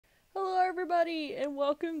everybody, and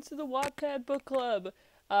welcome to the Wattpad Book Club.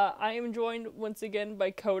 I am joined once again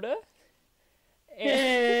by Coda.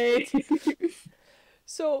 Hey!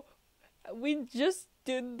 So, we just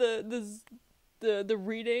did the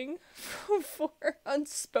reading for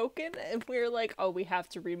Unspoken, and we were like, oh, we have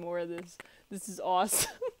to read more of this. This is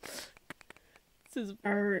awesome. This is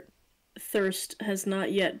Our thirst has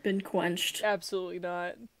not yet been quenched. absolutely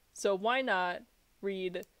not. So why not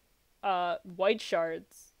read White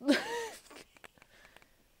Shards?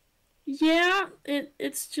 Yeah,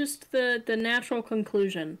 it's just the natural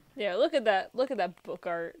conclusion. Yeah, look at that. Look at that book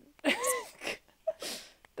art.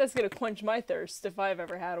 That's gonna quench my thirst if I've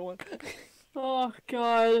ever had one. Oh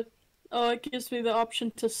god. Oh, it gives me the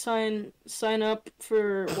option to sign up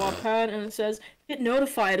for Wattpad, and it says, get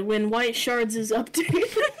notified when White Shards is updated.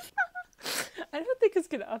 I don't think it's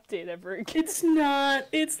gonna update ever again. It's not.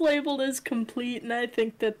 It's labeled as complete, and I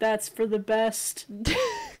think that that's for the best.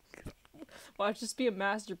 Watch this be a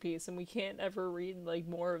masterpiece, and we can't ever read like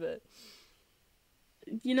more of it.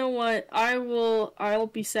 You know what? I'll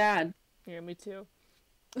be sad. Yeah, me too.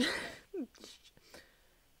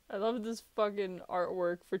 I love this fucking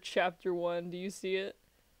artwork for chapter 1. Do you see it?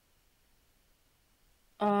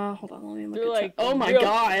 Hold on, let me look They're at like, oh my real,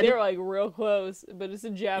 god! they're like real close, but it's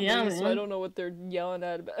in Japanese, Yeah, so I don't know what they're yelling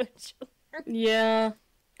at about each other. Yeah,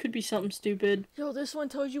 could be something stupid. Yo, this one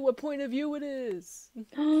tells you what point of view it is.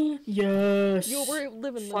 Yes. Yo, we're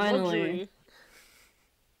living the Finally. luxury.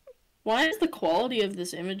 Why is the quality of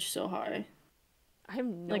this image so high? I have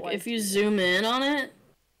no Like, idea. if you zoom in on it,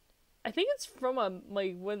 I think it's from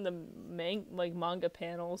one of the manga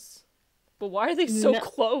panels. But why are they so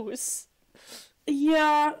close?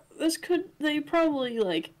 yeah, they probably,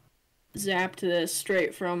 like, zapped this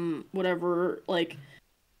straight from whatever, like,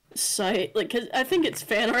 site, like, 'cause I think it's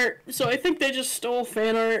fan art, so I think they just stole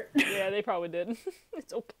fan art. Yeah, they probably did.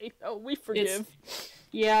 It's okay. Oh, we forgive.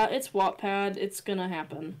 Yeah, it's Wattpad, it's gonna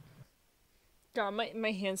happen. God,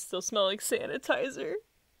 my hands still smell like sanitizer.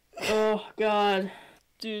 Oh, god.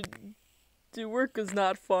 Dude, work is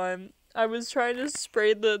not fun. I was trying to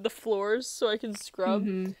spray the floors so I can scrub,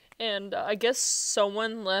 and I guess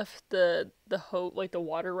someone left the hose, like the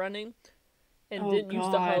water running, and didn't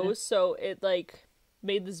use the hose, so it like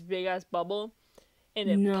made this big ass bubble, and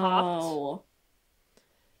it popped,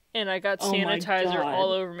 and I got sanitizer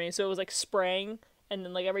all over me. So it was like spraying, and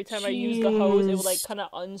then like every time I used the hose, it would like kind of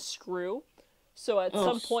unscrew. So at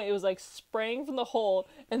some point, it was like spraying from the hole,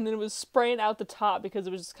 and then it was spraying out the top because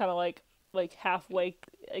it was just kind of like halfway.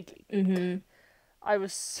 Like, I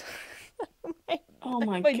was.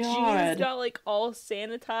 my my god. jeans got like all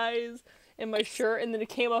sanitized in my shirt, and then it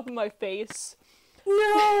came up in my face.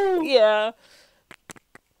 No. Yeah.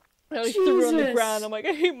 I like threw it on the ground. I'm like,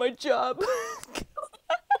 I hate my job.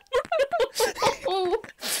 I'm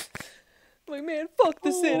like, man, fuck the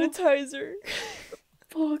sanitizer.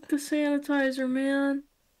 Fuck the sanitizer, man.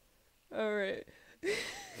 Alright.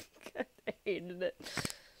 God, I hated it.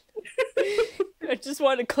 I just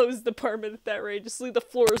wanted to close the apartment at that rate. Just leave the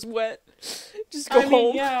floors wet. Just go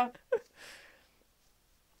home. Yeah.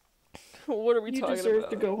 What are we talking about? You deserve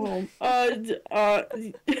to go home.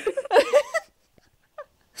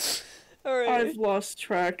 Alright. I've lost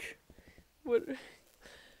track. What?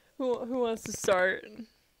 Who wants to start?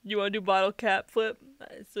 You want to do bottle cap flip?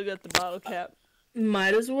 I still got the bottle cap.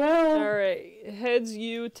 Might as well. Alright. Heads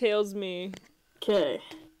you, tails me. Okay.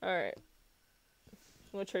 Alright.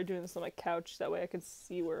 I'm gonna try doing this on my couch, that way I can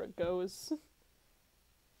see where it goes.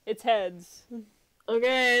 It's heads.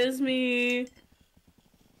 Okay, it's me.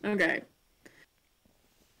 Okay.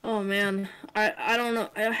 Oh man, I don't know.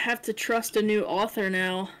 I have to trust a new author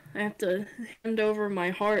now. I have to hand over my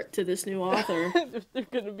heart to this new author. They're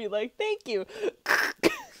gonna be like, thank you.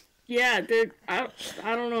 Yeah, I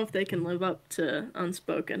don't know if they can live up to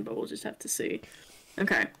Unspoken, but we'll just have to see.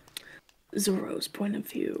 Okay. Zoro's point of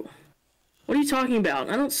view. What are you talking about?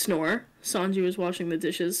 I don't snore. Sanji was washing the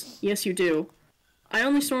dishes. Yes, you do. I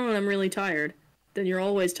only snore when I'm really tired. Then you're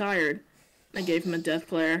always tired. I gave him a death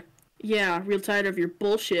glare. Yeah, real tired of your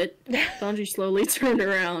bullshit. Sanji slowly turned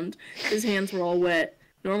around. His hands were all wet.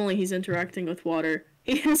 Normally he's interacting with water.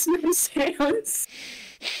 He has nice hands.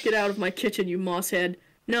 Get out of my kitchen, you mosshead.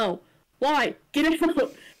 No. Why? Get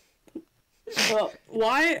out!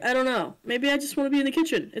 Why? I don't know. Maybe I just want to be in the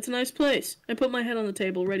kitchen. It's a nice place. I put my head on the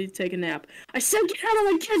table, ready to take a nap. I said get out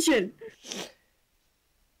of my kitchen!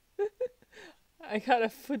 I got a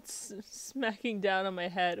foot smacking down on my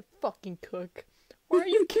head. Fucking cook. Why are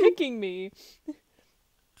you kicking me?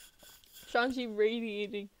 Sanji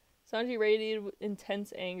radiated with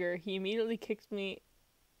intense anger. He immediately kicked me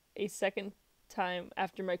a second time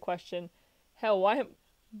after my question. Hell,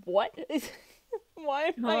 What?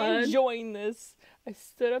 Why am I enjoying this? I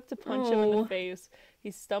stood up to punch him in the face.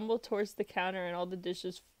 He stumbled towards the counter and all the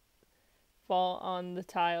dishes fall on the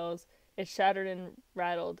tiles. It shattered and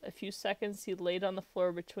rattled. A few seconds he laid on the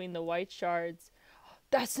floor between the white shards.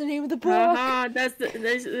 That's the name of the book!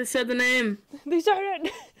 They said the name. They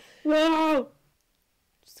started! Whoa!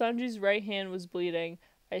 Sanji's right hand was bleeding.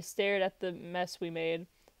 I stared at the mess we made.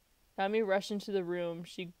 Nami rushed into the room.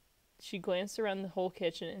 She glanced around the whole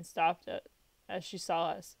kitchen and stopped as she saw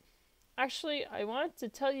us. Actually, I wanted to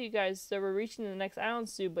tell you guys that we're reaching the next island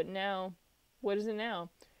soon, but now... What is it now?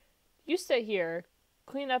 You stay here.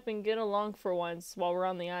 Clean up and get along for once while we're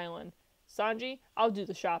on the island. Sanji, I'll do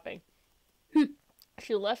the shopping.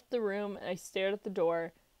 She left the room and I stared at the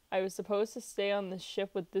door. I was supposed to stay on the ship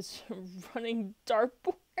with this running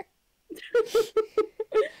dartboard.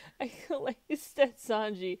 I glanced at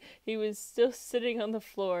Sanji. He was still sitting on the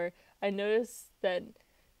floor. I noticed that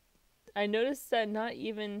not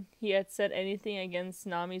even he had said anything against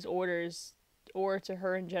Nami's orders or to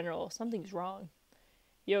her in general. Something's wrong.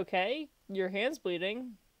 You okay? Your hand's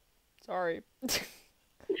bleeding. Sorry.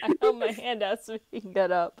 I held my hand out so he can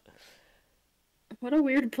get up. What a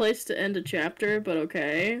weird place to end a chapter, but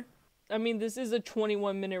okay. I mean, this is a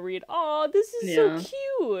 21-minute read. Oh, this is so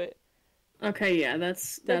cute. Okay, yeah,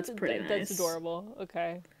 that's pretty nice. That's adorable.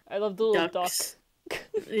 Okay. I love the little duck.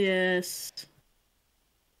 Yes.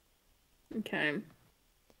 Okay.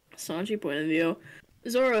 Sanji point of view.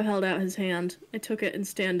 Zoro held out his hand. I took it and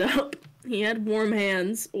stand up. He had warm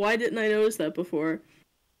hands. Why didn't I notice that before?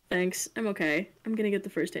 Thanks. I'm okay. I'm gonna get the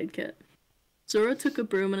first aid kit. Zoro took a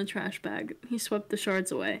broom and a trash bag. He swept the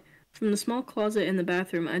shards away. From the small closet in the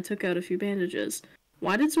bathroom, I took out a few bandages.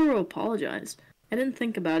 Why did Zoro apologize? I didn't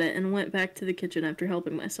think about it and went back to the kitchen after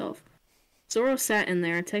helping myself. Zoro sat in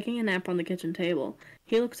there, taking a nap on the kitchen table.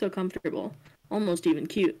 He looked so comfortable. Almost even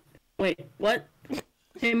cute. Wait, what?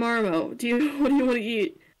 Hey Marmo, what do you want to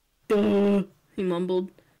eat? Duh, he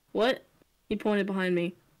mumbled. What? He pointed behind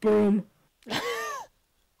me. Boom.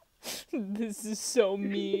 This is so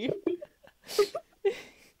me.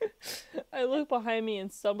 I looked behind me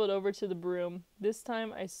and stumbled over to the broom. This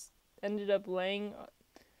time I ended up laying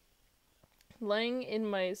in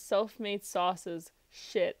my self-made sauces.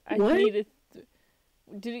 Shit, I needed...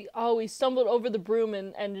 he stumbled over the broom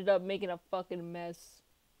and ended up making a fucking mess.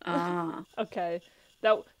 Ah. Okay.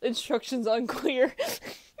 That instructions unclear.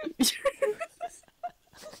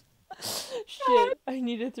 Shit, I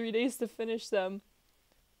needed 3 days to finish them.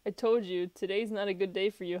 I told you, today's not a good day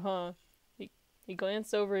for you, huh? He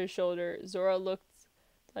glanced over his shoulder. Zoro looked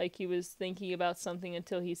like he was thinking about something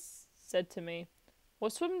until he said to me, "We'll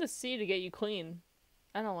swim in the sea to get you clean."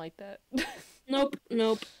 I don't like that. Nope.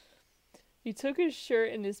 He took his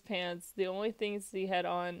shirt and his pants. The only things he had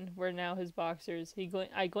on were now his boxers.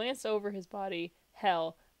 I glanced over his body.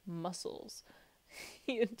 Hell, muscles.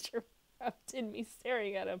 He interrupted me,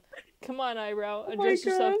 staring at him. Come on, Eyebrow, adjust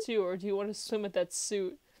yourself too, or do you want to swim with that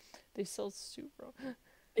suit? They sell suit, bro.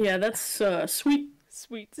 Yeah, that's sweet.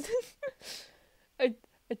 Sweet. I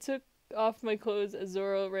took off my clothes as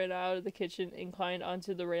Zoro ran out of the kitchen and climbed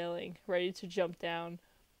onto the railing, ready to jump down.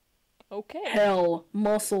 Okay. Hell,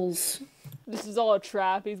 muscles. This is all a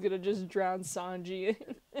trap. He's gonna just drown Sanji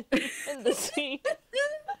in the sea.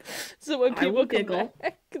 So when people come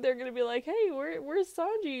back, they're gonna be like, "Hey, where's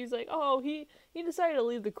Sanji?" He's like, "Oh, he decided to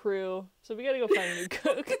leave the crew, so we gotta go find a new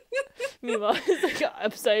cook." Meanwhile, he's like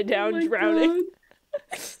upside down, drowning.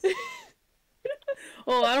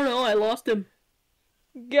 Oh, I don't know. I lost him.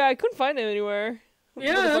 Yeah, I couldn't find him anywhere.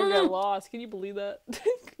 Yeah, I don't know. Got lost. Can you believe that?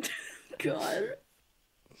 God.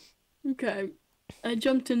 Okay. I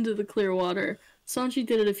jumped into the clear water. Sanji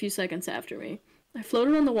did it a few seconds after me. I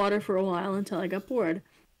floated on the water for a while until I got bored.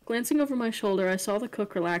 Glancing over my shoulder, I saw the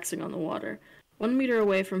cook relaxing on the water. 1 meter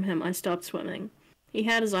away from him, I stopped swimming. He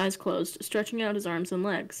had his eyes closed, stretching out his arms and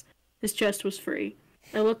legs. His chest was free.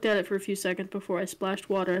 I looked at it for a few seconds before I splashed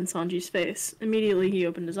water in Sanji's face. Immediately, he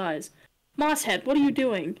opened his eyes. "Mosshead, what are you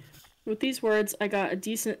doing?" With these words, I got a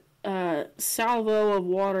decent salvo of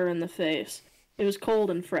water in the face. It was cold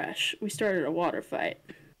and fresh. We started a water fight.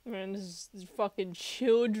 Man, this is fucking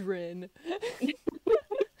children.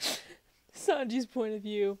 Sanji's point of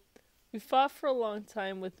view. We fought for a long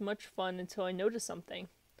time with much fun until I noticed something.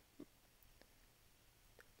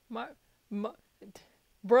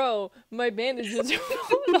 Bro, my bandages are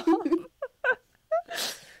falling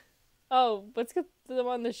off. Oh, let's get them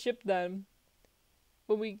on the ship then.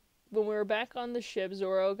 When we were back on the ship,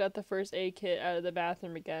 Zoro got the first aid kit out of the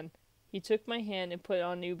bathroom again. He took my hand and put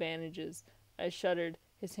on new bandages. I shuddered.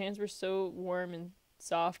 His hands were so warm and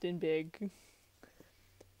soft and big.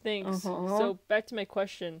 Thanks. Uh-huh. So, back to my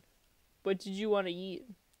question. What did you want to eat?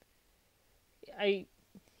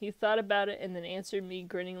 He thought about it and then answered me,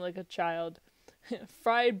 grinning like a child.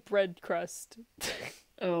 Fried bread crust.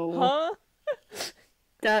 Oh. Huh?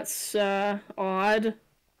 That's, odd.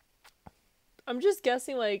 I'm just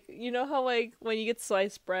guessing, like, you know how, like, when you get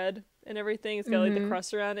sliced bread and everything, it's got, like, the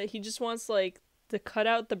crust around it? He just wants, like, to cut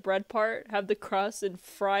out the bread part, have the crust, and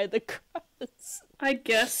fry the crust. I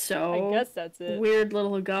guess so. I guess that's it. Weird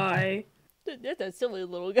little guy. That silly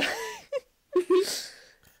little guy.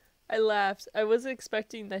 I laughed. I wasn't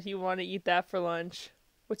expecting that he wanted to eat that for lunch.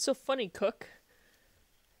 What's so funny, Cook?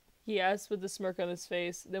 He asked with a smirk on his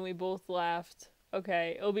face. Then we both laughed.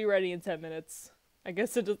 Okay, it'll be ready in 10 minutes. I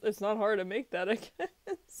guess it's not hard to make that, I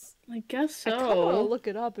guess. I guess so. I kind of want to look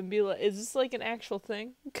it up and be like, is this like an actual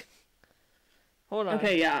thing? Hold on.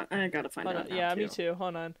 Okay, yeah, I gotta find out now, Yeah, too. me too.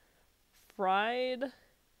 Hold on. Fried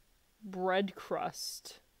bread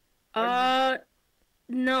crust.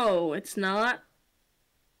 No, it's not.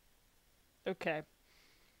 Okay.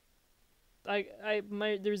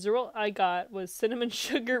 The result I got was cinnamon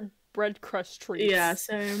sugar bread crust treats. Yeah,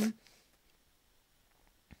 same.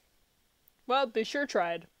 Well, they sure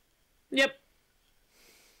tried. Yep.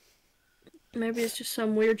 Maybe it's just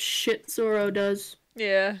some weird shit Zoro does.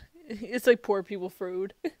 Yeah, it's like poor people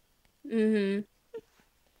food. Mm-hmm.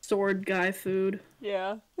 Sword guy food.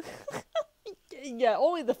 Yeah. Yeah,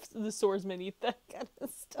 only the swordsmen eat that kind of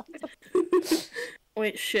stuff.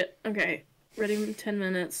 Wait, shit. Okay. Ready in 10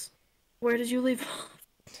 minutes. Where did you leave off?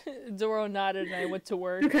 Zoro nodded and I went to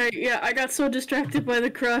work. Okay, yeah, I got so distracted by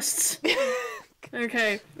the crusts.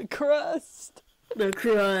 Okay. The crust. The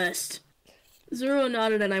crust. Zoro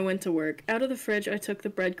nodded and I went to work. Out of the fridge, I took the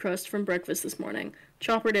bread crust from breakfast this morning.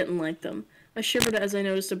 Chopper didn't like them. I shivered as I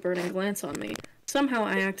noticed a burning glance on me. Somehow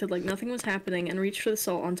I acted like nothing was happening and reached for the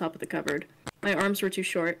salt on top of the cupboard. My arms were too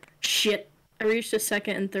short. Shit! I reached a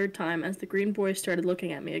second and third time as the green boy started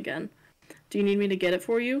looking at me again. Do you need me to get it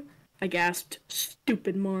for you? I gasped.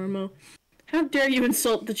 Stupid Morimo. How dare you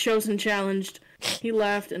insult the chosen challenged? He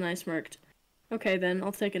laughed and I smirked. Okay then,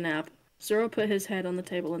 I'll take a nap. Zoro put his head on the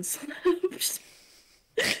table and slept.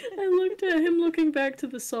 I looked at him looking back to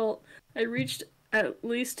the salt. I reached at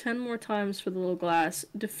least 10 more times for the little glass.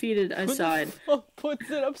 Defeated, I sighed. Who the fuck puts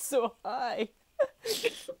it up so high?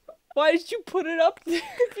 Why did you put it up there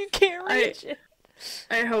if you can't reach it?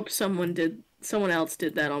 I hope someone else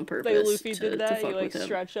did that on purpose. Like Luffy did that, you like with him.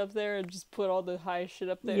 stretch up there and just put all the high shit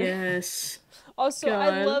up there. Yes. Also,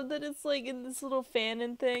 God. I love that it's like in this little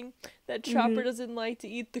fanon thing that Chopper doesn't like to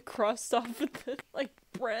eat the crust off of the like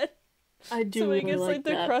bread. I do so really he gets like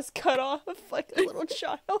the that. crust cut off like a little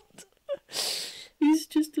child. He's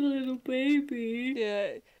just a little baby.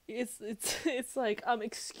 Yeah, it's like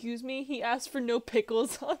excuse me, he asked for no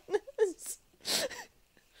pickles on this.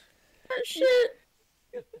 Oh, shit.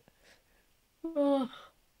 Oh.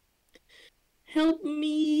 Help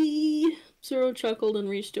me. Zoro chuckled and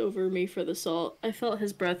reached over me for the salt. I felt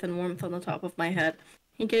his breath and warmth on the top of my head.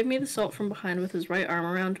 He gave me the salt from behind with his right arm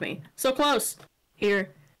around me. So close.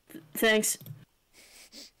 Here. Thanks.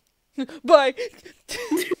 Bye.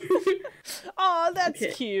 Aw, that's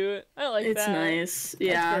Okay. cute. I like that. It's nice.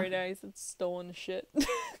 Yeah. That's very nice. It's stolen shit.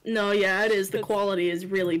 No, yeah, it is. The quality is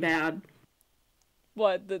really bad.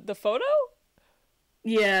 What, the photo?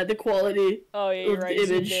 Yeah, the quality. Oh yeah, you're of right. the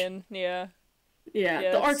Zoomed image. in. Yeah. Yeah, the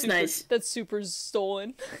that's art's super, nice. That's super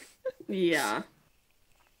stolen. Yeah.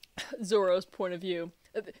 Zoro's point of view.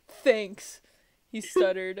 Thanks. He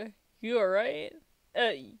stuttered. You alright?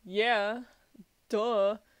 Yeah.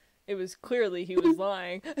 Duh. It was clearly he was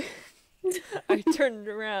lying. I turned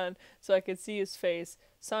around so I could see his face.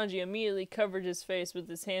 Sanji immediately covered his face with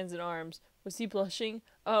his hands and arms. Was he blushing?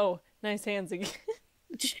 Oh, nice hands again.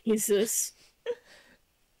 Jesus.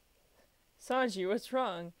 Sanji, what's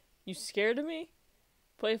wrong? You scared of me?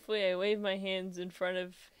 Playfully, I waved my hands in front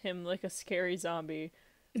of him like a scary zombie.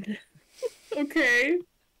 Okay.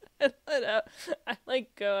 I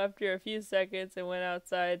let go after a few seconds and went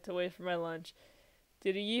outside to wait for my lunch.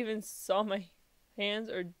 Did he even saw my hands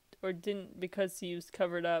or didn't because he was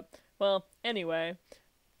covered up? Well, anyway,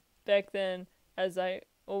 back then, as I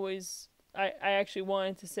actually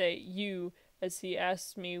wanted to say you as he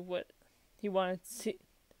asked me what he wanted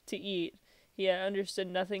to eat. He had understood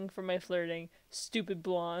nothing from my flirting. Stupid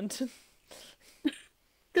blonde.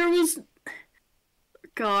 There was...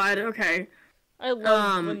 God, okay. I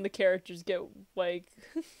love when the characters get, like...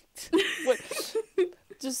 what?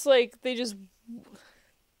 Just, like, they just...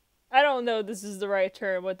 I don't know if this is the right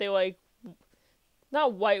term, but they, like...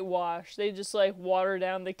 Not whitewash. They just, like, water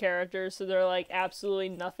down the characters so they're, like, absolutely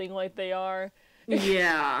nothing like they are.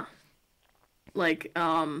 Yeah. like,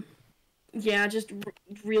 yeah, just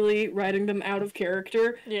really writing them out of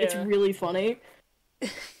character. Yeah. It's really funny.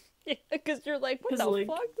 Yeah, because you're like, what the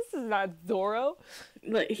fuck? This is not Zoro.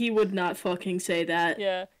 Like, he would not fucking say that.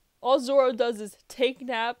 Yeah. All Zoro does is take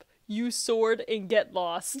nap, use sword, and get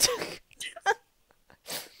lost.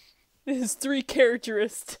 His 3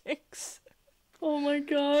 characteristics. Oh my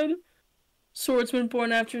god. Swordsman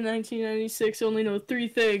born after 1996 only know 3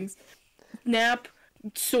 things. Nap,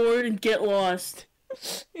 sword, and get lost.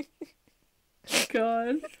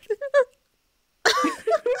 God.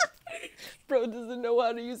 Bro doesn't know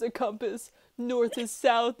how to use a compass. North is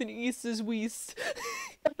south and east is west.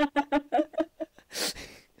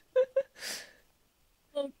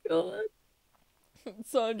 Oh god.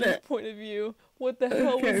 Sanji's point of view. What the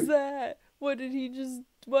hell was that? Why did he just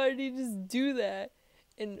do that?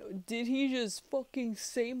 And did he just fucking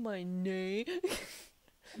say my name?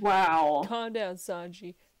 Wow. Calm down,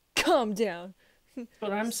 Sanji. Calm down.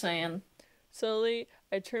 What I'm saying. Slowly,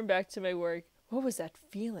 I turned back to my work. What was that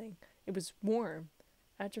feeling? It was warm.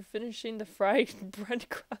 After finishing the fried bread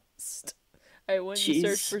crust, I went to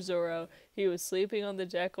search for Zoro. He was sleeping on the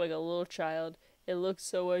deck like a little child. It looked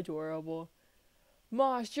so adorable.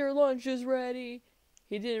 Mosh, your lunch is ready.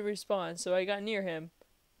 He didn't respond, so I got near him.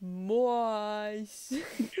 Mosh.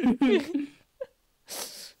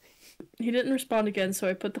 He didn't respond again, so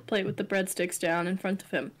I put the plate with the breadsticks down in front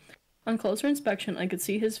of him. On closer inspection, I could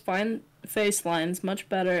see his fine face lines much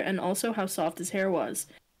better and also how soft his hair was.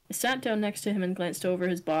 I sat down next to him and glanced over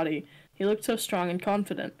his body. He looked so strong and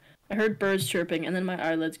confident. I heard birds chirping, and then my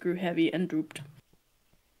eyelids grew heavy and drooped.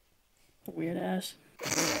 Weird ass.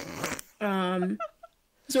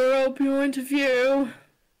 Zoro point of view.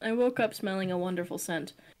 I woke up smelling a wonderful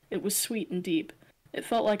scent. It was sweet and deep. It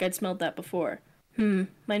felt like I'd smelled that before.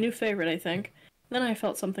 My new favorite, I think. Then I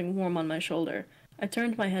felt something warm on my shoulder. I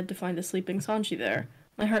turned my head to find a sleeping Sanji there.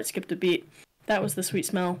 My heart skipped a beat. That was the sweet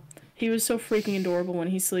smell. He was so freaking adorable when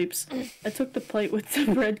he sleeps. I took the plate with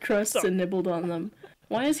the bread crusts and nibbled on them.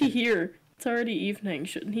 Why is he here? It's already evening.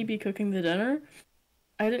 Shouldn't he be cooking the dinner?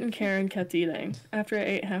 I didn't care and kept eating. After I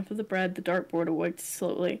ate half of the bread, the dartboard awoke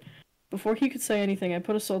slowly. Before he could say anything, I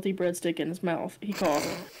put a salty breadstick in his mouth. He coughed.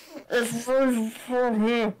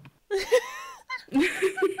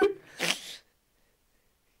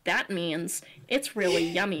 That means it's really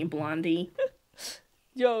yummy, Blondie.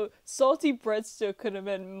 Yo, salty breadstick could have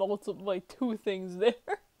meant multiple, like 2 things there.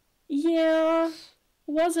 Yeah,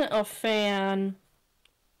 wasn't a fan.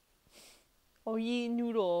 Oh, ye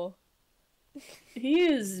noodle. He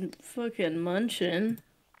is fucking munching.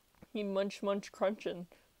 He munch crunchin'.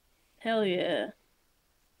 Hell yeah.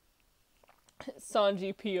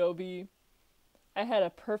 Sanji POV. I had a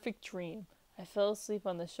perfect dream. I fell asleep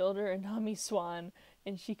on the shoulder of Nami Swan,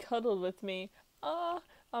 and she cuddled with me. On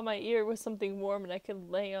my ear was something warm, and I could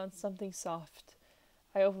lay on something soft.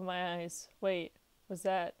 I opened my eyes. Wait, was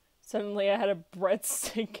that? Suddenly I had a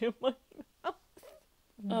breadstick in my mouth.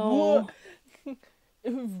 Oh.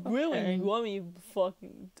 It was really yummy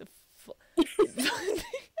fucking...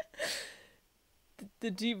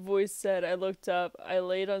 The deep voice said. I looked up. I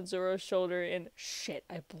laid on Zoro's shoulder and... Shit,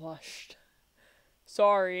 I blushed.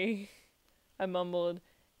 Sorry, I mumbled,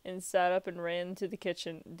 and sat up and ran to the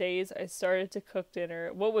kitchen. Dazed, I started to cook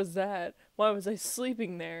dinner. What was that? Why was I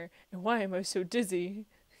sleeping there? And why am I so dizzy?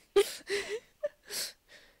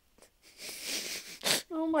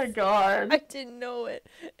 Oh my god. I didn't know it,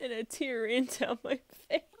 and a tear ran down my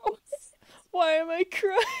face. Why am I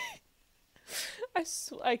crying? I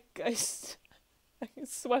swept.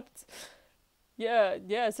 Yeah,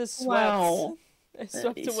 it says swept. Wow. I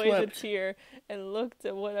swept away the tear and looked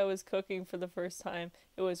at what I was cooking for the first time.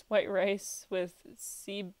 It was white rice with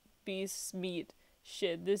sea beast meat.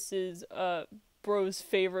 Shit, this is bro's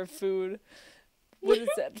favorite food. What is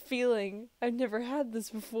that feeling? I've never had this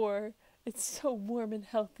before. It's so warm and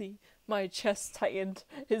healthy. My chest tightened.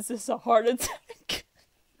 Is this a heart attack?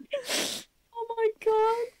 Oh my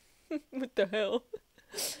god. What the hell?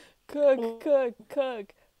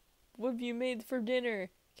 Cook. What have you made for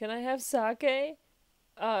dinner? Can I have sake?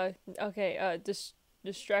 Okay,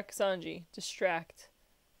 distract Sanji. Distract.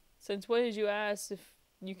 Since when did you ask if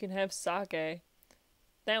you can have sake?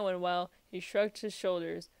 That went well. He shrugged his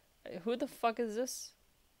shoulders. Who the fuck is this?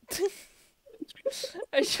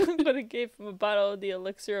 I should have gave him a bottle of the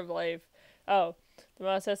elixir of life. Oh, the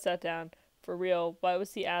mouse had sat down. For real, why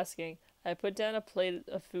was he asking? I put down a plate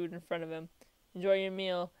of food in front of him. Enjoy your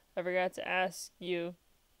meal. I forgot to ask you,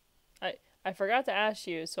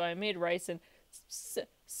 so I made rice and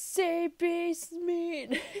say beast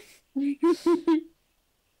meat.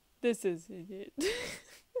 This is it.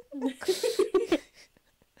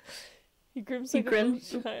 He grins like a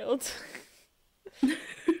little child.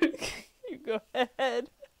 You go ahead.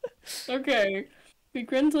 Okay. He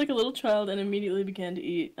grinned like a little child and immediately began to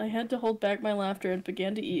eat. I had to hold back my laughter and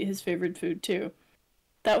began to eat his favorite food, too.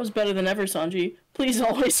 That was better than ever, Sanji. Please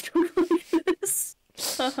always cook like this.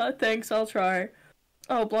 Haha, thanks, I'll try.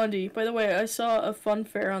 Oh, Blondie, by the way, I saw a fun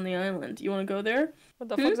fair on the island. You want to go there? What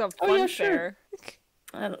the fuck's a fun fair? Sure.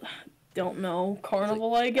 I don't know.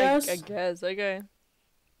 Carnival, I guess? I guess, okay.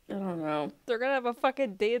 I don't know. They're gonna have a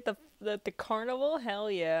fucking day at the carnival?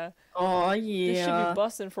 Hell yeah. Oh yeah. This should be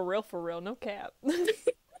busting for real, no cap.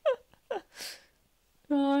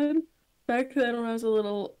 God. Back then when I was a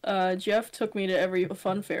little, Jeff took me to every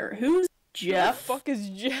fun fair. Who's Jeff? Who the fuck is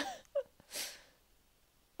Jeff?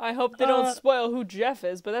 I hope they don't spoil who Jeff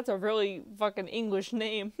is, but that's a really fucking English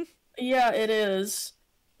name. Yeah, it is.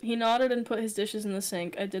 He nodded and put his dishes in the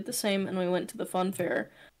sink. I did the same and we went to the fun fair.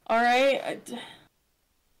 Alright,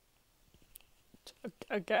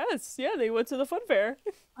 I guess. Yeah, they went to the fun fair.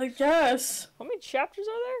 I guess. How many chapters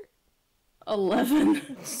are there?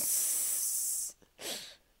 11.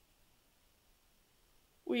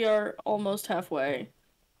 We are almost halfway.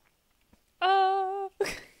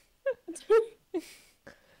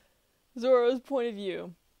 Zoro's point of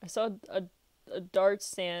view. I saw a dart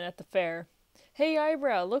stand at the fair. Hey,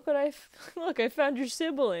 Eyebrow, look what look, I found your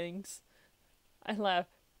siblings. I laughed.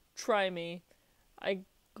 Try me. I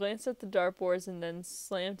glanced at the dartboards and then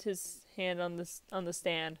slammed his hand on the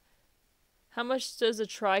stand. How much does a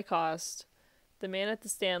try cost? The man at the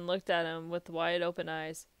stand looked at him with wide open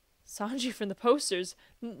eyes. Sanji from the posters.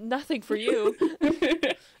 Nothing for you.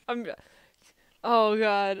 Oh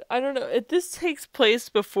god, I don't know. If this takes place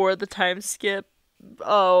before the time skip,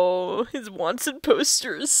 oh, his wanted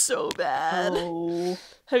poster is so bad. Oh.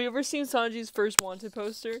 Have you ever seen Sanji's first wanted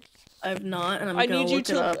poster? I've not, and I'm gonna look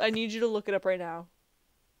it up. I need you to look it up right now.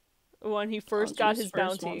 When he first got his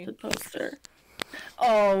bounty. Wanted poster.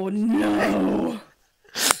 Oh no.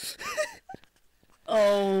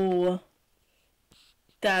 Oh.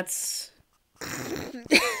 That's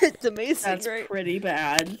it's amazing, that's right? pretty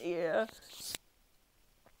bad. Yeah.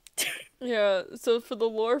 Yeah, so for the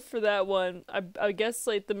lore for that one, I guess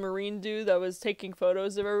like the marine dude that was taking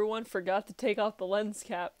photos of everyone forgot to take off the lens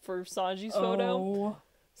cap for Sanji's photo.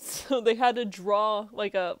 So they had to draw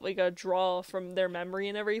like a draw from their memory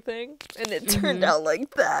and everything, and it turned out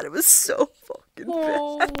like that. It was so fucking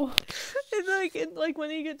bad. And like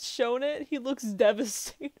when he gets shown it, he looks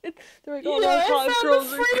devastated. They're like, "Oh, yeah, no, hot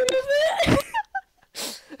girls are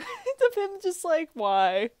of him just like,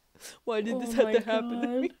 why did this have to happen to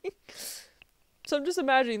me? So I'm just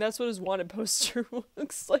imagining that's what his wanted poster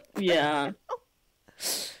looks like. Yeah.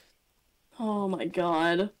 Oh my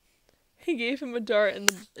god. He gave him a dart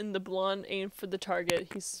and the blonde aimed for the target.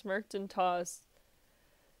 He smirked and tossed.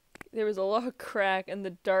 There was a loud crack and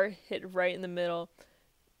the dart hit right in the middle.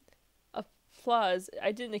 Applause.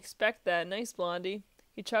 I didn't expect that. Nice, Blondie.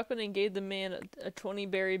 He chuckled and gave the man a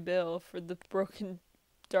 20-berry bill for the broken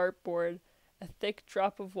dartboard. A thick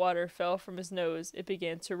drop of water fell from his nose. It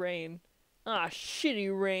began to rain. Ah,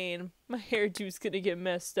 shitty rain. My hairdo's gonna get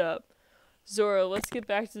messed up. Zoro, let's get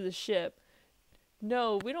back to the ship.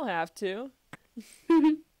 No, we don't have to.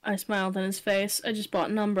 I smiled in his face. I just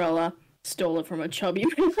bought an umbrella. Stole it from a chubby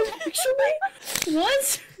man, actually.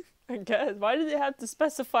 What? I guess. Why did they have to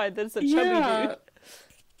specify that it's a chubby dude?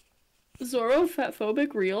 Zoro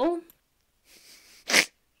fatphobic real?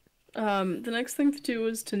 The next thing to do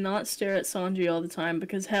was to not stare at Sanji all the time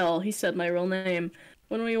because hell, he said my real name.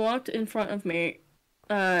 When we walked in front of me,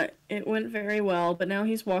 it went very well, but now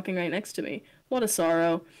he's walking right next to me. What a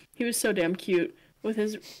sorrow. He was so damn cute, with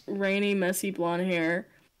his rainy, messy blonde hair.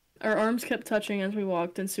 Our arms kept touching as we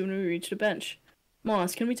walked, and soon we reached a bench.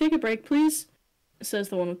 Moss, can we take a break, please? Says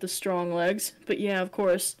the one with the strong legs. But yeah, of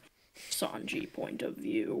course. Sanji point of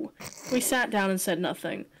view. We sat down and said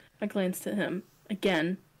nothing. I glanced at him.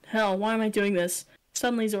 Again. Hell, why am I doing this?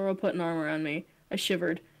 Suddenly Zoro put an arm around me. I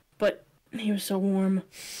shivered. But he was so warm.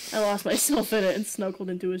 I lost myself in it and snuggled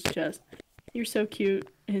into his chest. You're so cute,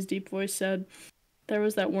 his deep voice said. There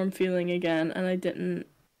was that warm feeling again, and I didn't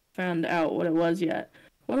find out what it was yet.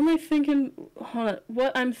 What am I thinking?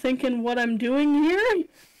 What I'm doing here?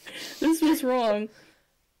 This was wrong.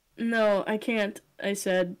 No, I can't, I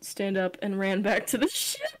said, stand up, and ran back to the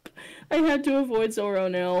ship. I had to avoid Zoro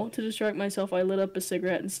now. To distract myself, I lit up a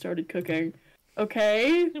cigarette and started cooking.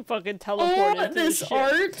 Okay? You fucking teleported to this the ship.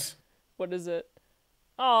 art? What is it?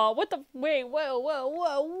 Oh, what the? Wait,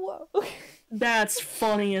 whoa. That's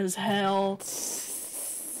funny as hell.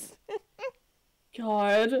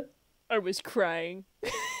 God. I was crying.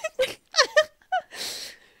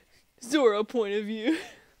 Zoro point of view.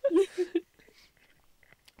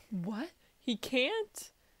 What? He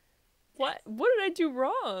can't? What did I do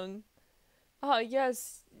wrong? Ah,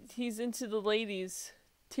 yes, he's into the ladies.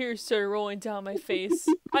 Tears started rolling down my face.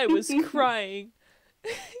 I was crying.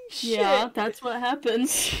 Shit. Yeah, that's what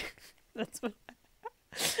happens. That's what...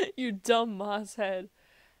 You dumb moss head.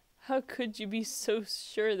 How could you be so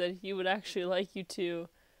sure that he would actually like you too?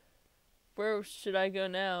 Where should I go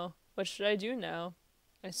now? What should I do now?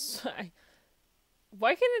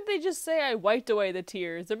 Why can't they just say I wiped away the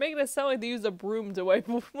tears? They're making it sound like they used a broom to wipe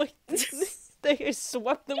like they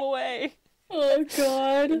swept them away. Oh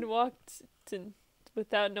god. And walked to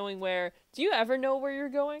without knowing where. Do you ever know where you're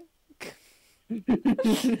going?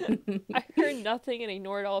 I heard nothing and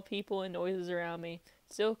ignored all people and noises around me.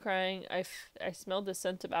 Still crying, I smelled the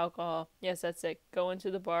scent of alcohol. Yes, that's it. Go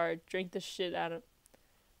into the bar, drink the shit out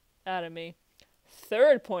of me.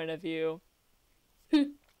 Third point of view.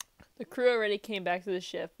 The crew already came back to the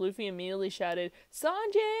ship. Luffy immediately shouted,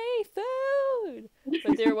 "Sanji, food!"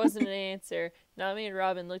 But there wasn't an answer. Nami and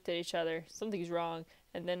Robin looked at each other. Something's wrong.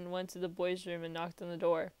 And then went to the boys' room and knocked on the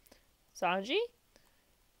door. "Sanji?"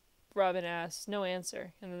 Robin asked. No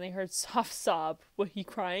answer. And then they heard soft sob. Was he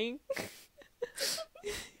crying? Oh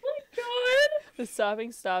my god! The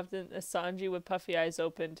sobbing stopped and Sanji with puffy eyes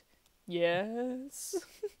opened. Yes?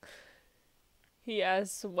 He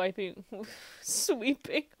asked,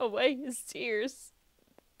 sweeping away his tears.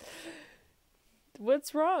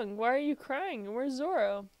 What's wrong? Why are you crying? Where's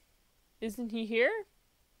Zoro? Isn't he here?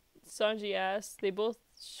 Sanji asked. They both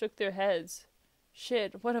shook their heads.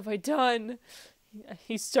 Shit, what have I done?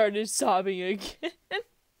 He started sobbing again.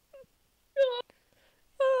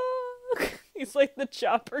 He's like the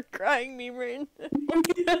Chopper crying meme right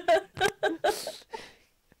now.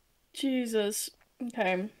 Jesus.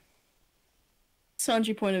 Okay.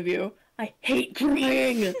 Sanji point of view. I hate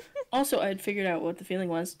crying! Also, I had figured out what the feeling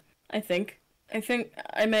was. I think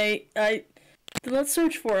let's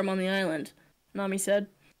search for him on the island, Nami said.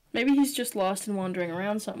 Maybe he's just lost and wandering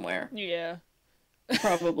around somewhere. Yeah.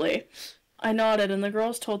 Probably. I nodded, and the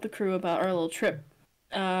girls told the crew about our little trip.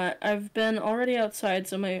 I've been already outside,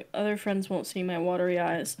 so my other friends won't see my watery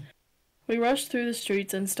eyes. We rushed through the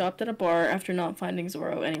streets and stopped at a bar after not finding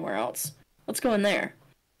Zoro anywhere else. Let's go in there.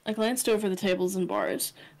 I glanced over the tables and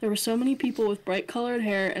bars. There were so many people with bright-colored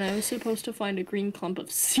hair, and I was supposed to find a green clump of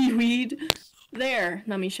seaweed. There,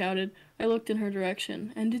 Nami shouted. I looked in her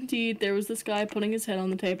direction, and indeed, there was this guy putting his head on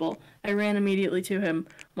the table. I ran immediately to him.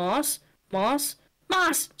 Moss? Moss?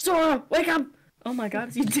 Moss! Zoro! Wake up! Oh my god,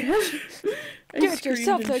 is he dead? Get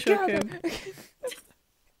yourself together!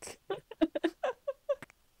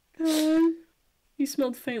 He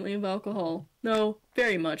smelled faintly of alcohol. No,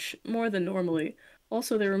 very much. More than normally.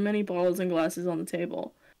 Also, there were many bottles and glasses on the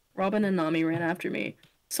table. Robin and Nami ran after me.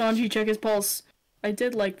 Sanji, check his pulse. I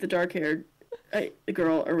did like the dark-haired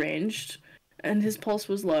girl arranged, and his pulse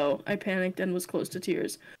was low. I panicked and was close to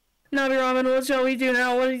tears. Nami, Robin, what shall we do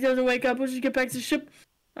now? What if he doesn't wake up? We should get back to the ship.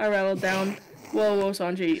 I rattled down. Whoa,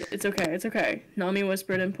 Sanji. It's okay, it's okay. Nami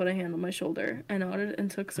whispered and put a hand on my shoulder. I nodded and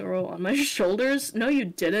took Zoro on my shoulders. No, you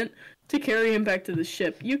didn't. To carry him back to the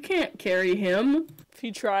ship. You can't carry him.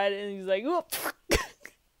 He tried and he's like, whoop.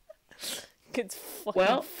 Gets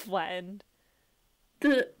fucking flattened.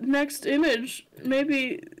 The next image,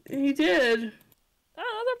 maybe he did. I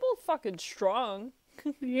don't know, they're both fucking strong.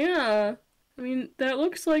 Yeah. I mean, that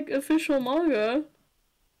looks like official manga.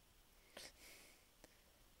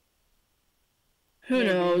 Who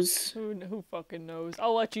knows? Who fucking knows?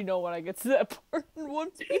 I'll let you know when I get to that part in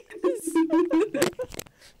One Piece.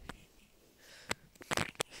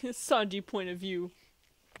 Sanji point of view.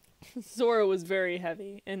 Zoro was very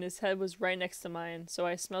heavy, and his head was right next to mine, so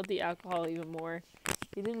I smelled the alcohol even more.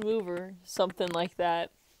 He didn't move or something like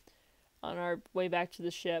that on our way back to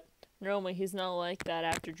the ship. Normally, he's not like that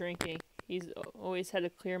after drinking. He's always had a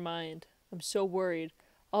clear mind. I'm so worried.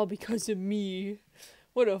 All because of me.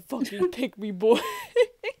 What a fucking pick-me boy.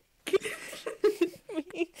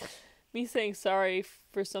 me saying sorry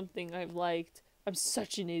for something I've liked. I'm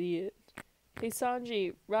such an idiot. Hey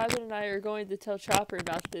Sanji, Robin and I are going to tell Chopper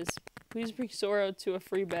about this. Please bring Zoro to a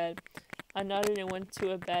free bed. I nodded and went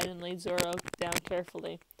to a bed and laid Zoro down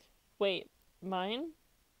carefully. Wait, mine?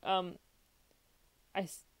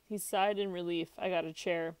 He sighed in relief. I got a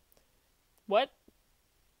chair. What?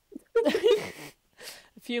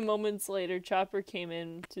 A few moments later, Chopper came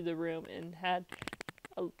into the room and had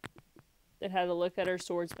a look at our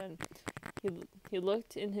swordsman. He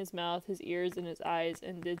looked in his mouth, his ears, and his eyes,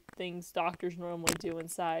 and did things doctors normally do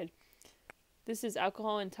inside. This is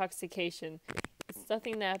alcohol intoxication. It's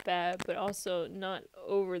nothing that bad, but also not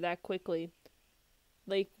over that quickly.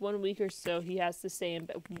 Like 1 week or so, he has to stay in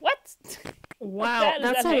bed. What? Wow,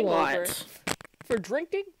 that's a lot. For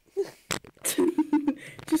drinking?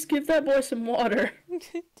 Just give that boy some water.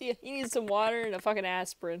 He needs some water and a fucking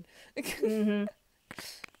aspirin. Mm-hmm.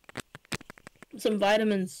 Some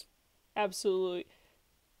vitamins. Absolutely.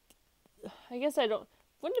 I guess I don't...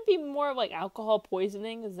 Wouldn't it be more of like alcohol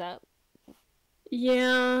poisoning? Is that...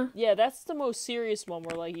 Yeah. Yeah, that's the most serious one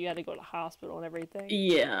where like you gotta go to the hospital and everything.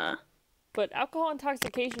 Yeah. But alcohol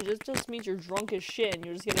intoxication just means you're drunk as shit and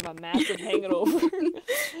you're just getting a massive hangover.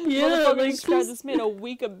 Yeah, Motherfucker like described this man a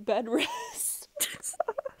week of bed rest.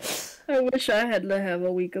 I wish I had to have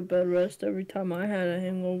a week of bed rest every time I had a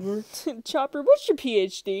hangover. Chopper, what's your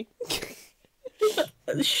PhD?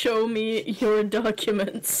 Show me your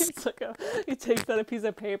documents. It's like he takes out a piece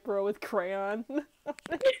of paper with crayon.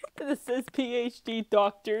 It says PhD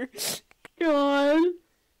doctor. God.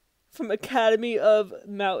 From Academy of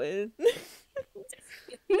Mountain.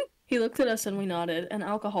 He looked at us and we nodded. And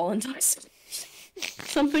alcohol intoxication.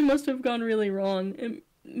 Something must have gone really wrong. It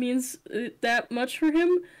means that much for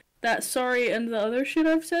him. That sorry and the other shit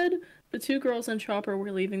I've said. The two girls and Chopper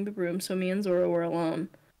were leaving the room, so me and Zoro were alone.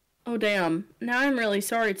 Oh damn. Now I'm really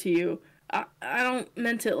sorry to you. I don't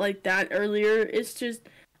meant it like that earlier. It's just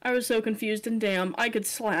I was so confused and damn, I could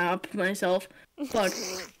slap myself. Fuck.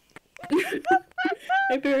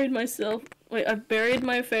 I buried my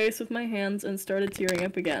face with my hands and started tearing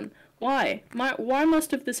up again. Why? Why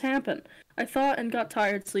must have this happen? I thought and got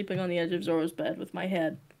tired sleeping on the edge of Zoro's bed with my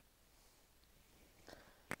head.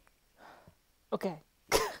 Okay.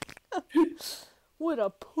 What a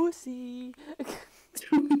pussy.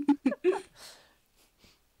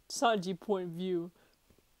 Sanji point of view.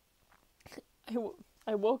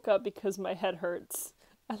 I woke up because my head hurts.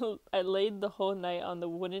 I laid the whole night on the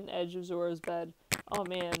wooden edge of Zoro's bed. Oh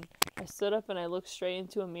man. I stood up and I looked straight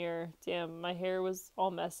into a mirror. Damn, my hair was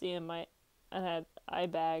all messy and I had eye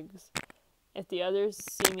bags. If the others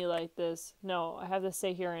see me like this, no, I have to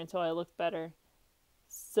stay here until I look better.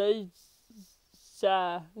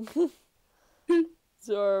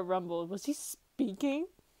 Zoro rumbled. Was he speaking?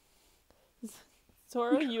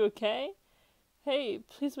 Zoro, you okay? Hey,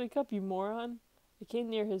 please wake up, you moron. I came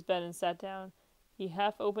near his bed and sat down. He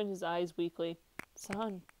half opened his eyes weakly.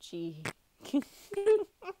 Sanji. He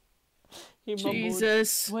mumbled,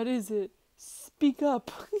 Jesus. What is it? Speak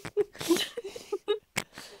up.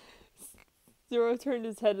 Zoro turned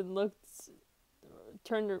his head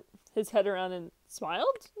around and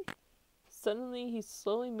smiled? Suddenly, he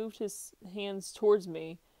slowly moved his hands towards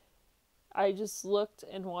me. I just looked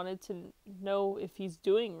and wanted to know if he's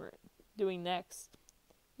doing next.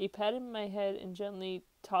 He patted my head and gently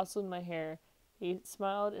tousled my hair. He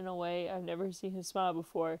smiled in a way I've never seen him smile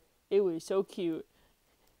before. It was so cute.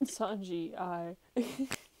 Sanji,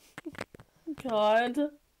 God.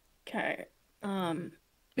 Okay.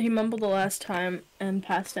 He mumbled the last time and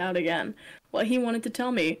passed out again. What he wanted to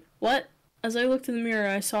tell me. What? As I looked in the mirror,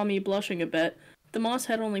 I saw me blushing a bit. The moss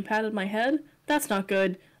had only patted my head? That's not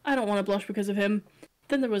good. I don't want to blush because of him.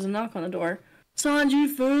 Then there was a knock on the door. Sanji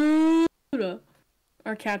food!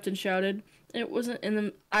 Our captain shouted. I wasn't in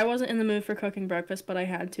the mood for cooking breakfast, but I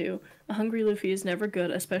had to. A hungry Luffy is never good,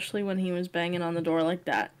 especially when he was banging on the door like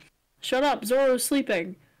that. Shut up, Zoro's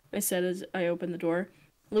sleeping, I said as I opened the door.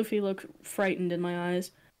 Luffy looked frightened in my eyes.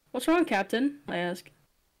 What's wrong, Captain? I asked.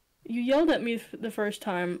 You yelled at me the first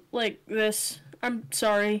time, like this. I'm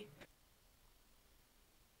sorry.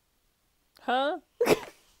 Huh?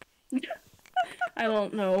 I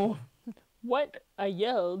don't know. What? I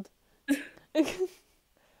yelled?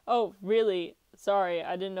 Oh, really? Sorry,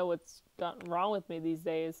 I didn't know what's gotten wrong with me these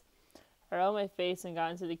days. I rubbed my face and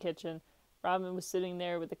got into the kitchen. Robin was sitting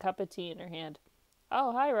there with a cup of tea in her hand.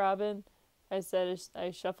 Oh, hi, Robin, I said as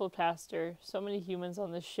I shuffled past her. So many humans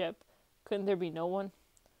on this ship. Couldn't there be no one?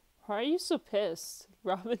 Why are you so pissed?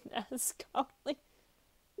 Robin asked calmly.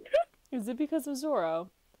 Is it because of Zoro?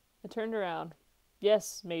 I turned around.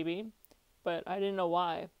 Yes, maybe. But I didn't know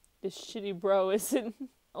why. This shitty bro isn't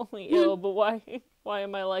only ill, but why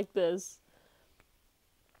am I like this?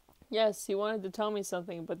 Yes, he wanted to tell me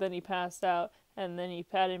something, but then he passed out, and then he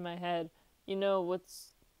patted my head.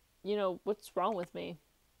 What's wrong with me?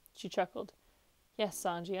 She chuckled. Yes,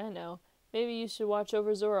 Sanji, I know. Maybe you should watch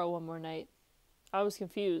over Zoro one more night. I was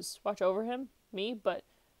confused. Watch over him? Me? But,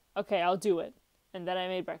 okay, I'll do it. And then I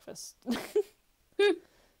made breakfast.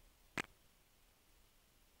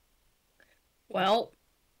 Well,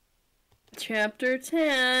 chapter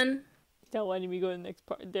 10. Not letting me go to the next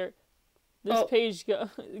part. This page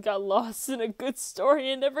got lost in a good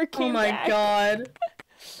story and never came back. Oh my god.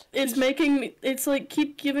 It's like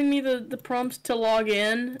keep giving me the prompts to log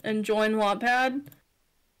in and join Wattpad,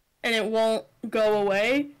 and it won't go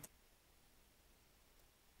away.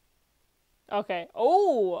 Okay.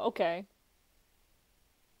 Oh, okay.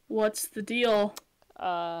 What's the deal?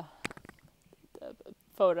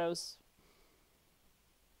 Photos.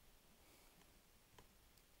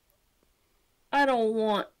 I don't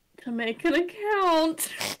want to make an account.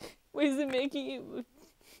 Wait, is it making you...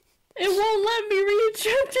 It won't let me read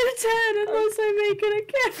chapter 10 unless I make an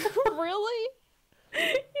account. Really?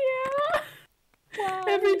 Yeah. Wow.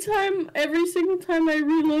 Every single time I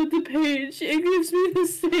reload the page, it gives me the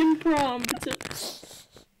same prompt.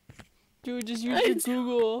 Dude, just use your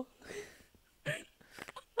Google. I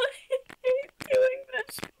hate doing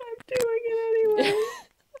this, but I'm doing it anyway.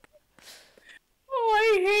 Oh, I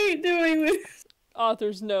hate doing this.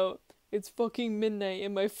 Author's note. It's fucking midnight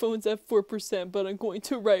and my phone's at 4%, but I'm going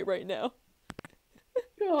to write right now.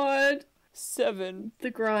 God. 7.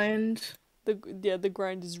 The grind. The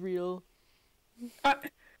grind is real.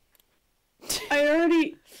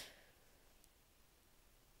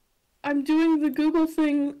 I'm doing the Google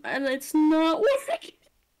thing and it's not working.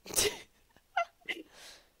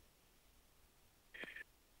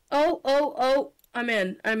 Oh. I'm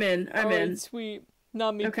in. Alright, sweet.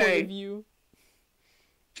 Not me Okay. point of view.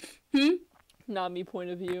 Not me point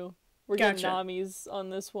of view. We're Gotcha. getting Namis on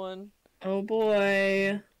this one. Oh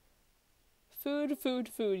boy. Food.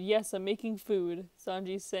 Yes, I'm making food.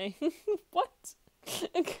 Sanji's saying. What?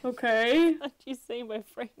 Okay. Sanji's saying by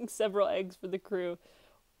frying several eggs for the crew.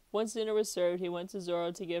 Once dinner was served, he went to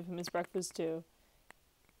Zoro to give him his breakfast too.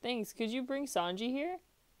 Thanks, could you bring Sanji here?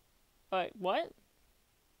 What?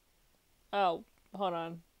 Oh, hold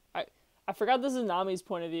on. I forgot this is Nami's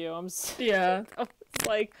point of view. Yeah. I was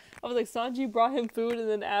like, Sanji brought him food and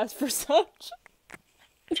then asked for Sanji.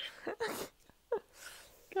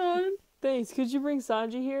 God. Thanks, could you bring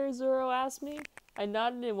Sanji here? Zoro asked me. I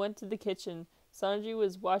nodded and went to the kitchen. Sanji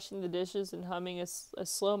was washing the dishes and humming a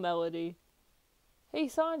slow melody. Hey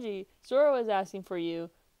Sanji, Zoro is asking for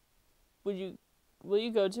you. Will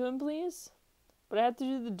you go to him, please? But I have to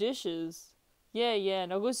do the dishes. Yeah,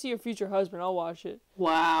 now go see your future husband, I'll wash it.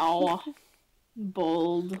 Wow.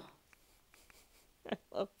 Bold.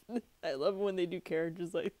 I love when they do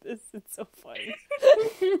characters like this. It's so funny.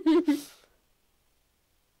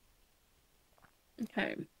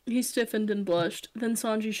 Okay. He stiffened and blushed. Then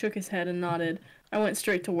Sanji shook his head and nodded. I went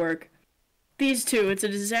straight to work. These two, it's a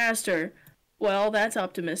disaster. Well, that's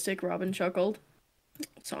optimistic, Robin chuckled.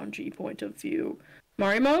 Sanji point of view.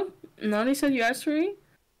 Marimo? Nani said you asked for me?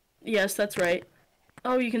 Yes, that's right.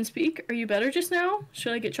 Oh, you can speak? Are you better just now?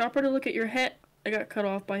 Should I get Chopper to look at your head? I got cut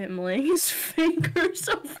off by him laying his fingers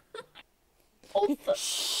over my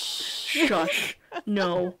Shush.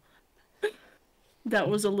 No. That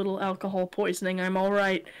was a little alcohol poisoning. I'm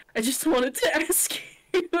alright. I just wanted to ask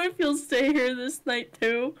you if you'll stay here this night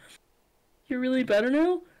too. You're really better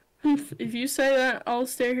now? If you say that, I'll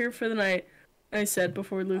stay here for the night, I said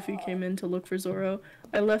before Luffy came in to look for Zoro.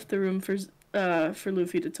 I left the room for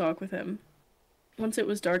Luffy to talk with him. Once it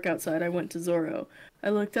was dark outside, I went to Zoro. I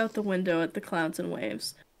looked out the window at the clouds and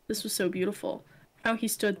waves. This was so beautiful. How he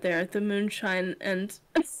stood there at the moonshine, and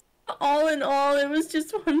all in all, it was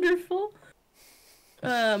just wonderful.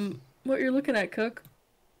 What you're looking at, Cook?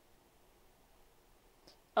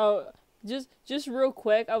 Oh, just real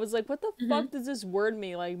quick, I was like, what the fuck does this word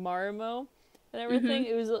mean? Like, Marimo and everything?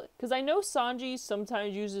 It was, because I know Sanji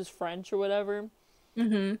sometimes uses French or whatever.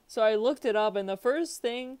 So I looked it up, and the first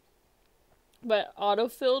thing that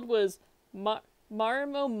autofilled was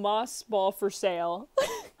Marimo Moss Ball for sale.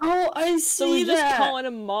 Oh, I see so we're just calling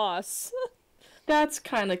him Moss. That's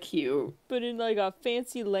kind of cute. But in, like, a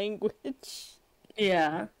fancy language.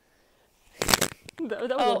 Yeah. That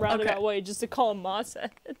was a roundabout way just to call him Moss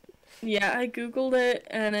Head. Yeah, I googled it,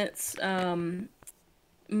 and it's,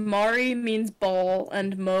 Mari means ball,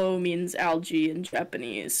 and Mo means algae in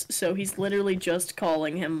Japanese, so he's literally just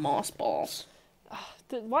calling him Moss Ball.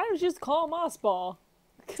 Why don't you just call him Moss Ball?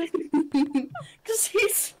 Because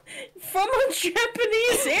he's from a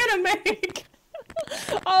Japanese anime!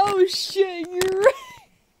 Oh shit, you're right!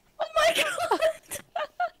 Oh my god!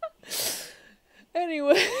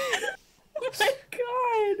 Anyway. Oh my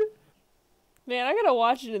god! Man, I gotta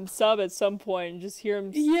watch it in sub at some point and just hear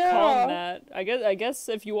him call him that. I guess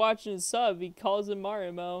if you watch it in sub, he calls him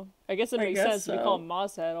Marimo. I guess it makes sense if you call him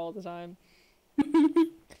Mosshead all the time.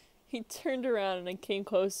 He turned around and it came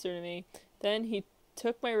closer to me. Then he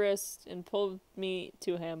took my wrist and pulled me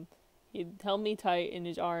to him. He held me tight in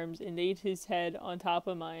his arms and laid his head on top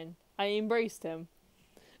of mine. I embraced him.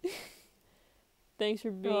 Thanks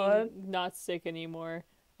for being not sick anymore.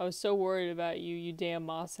 I was so worried about you, you damn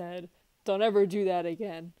mosshead. Don't ever do that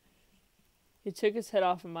again. He took his head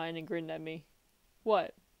off of mine and grinned at me.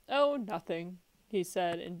 What? Oh, nothing. he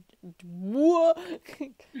said, and what?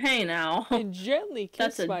 Hey now. And gently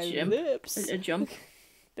kissed my lips. A jump?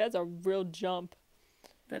 That's a real jump.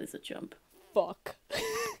 That is a jump. Fuck.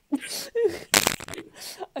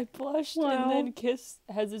 I blushed and then kissed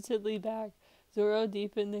hesitantly back. Zoro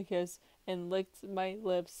deepened the kiss and licked my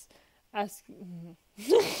lips, asking...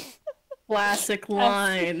 Classic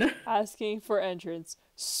line. Asking for entrance.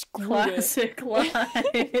 Classic line.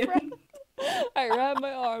 I wrapped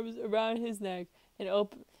my arms around his neck and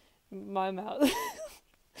opened my mouth.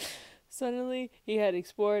 Suddenly, he had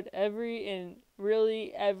explored every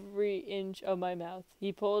inch of my mouth.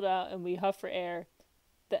 He pulled out and we huffed for air.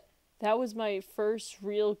 That was my first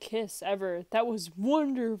real kiss ever. That was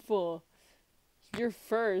wonderful. Your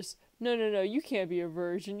first? No, you can't be a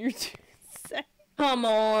virgin. You're too sad. Come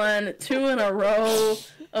on, 2 in a row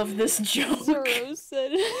of this joke. Zoro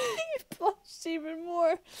said. He blushed even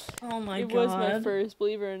more. Oh my god. It was my first,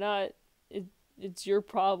 believe it or not. It's your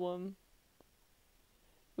problem.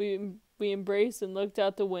 We embraced and looked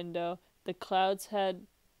out the window. The clouds had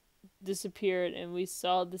disappeared and we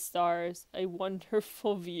saw the stars. A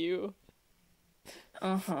wonderful view.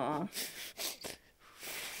 Uh-huh.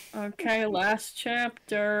 Okay, last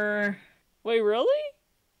chapter. Wait, really?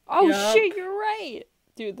 Oh yep. Shit, you're right!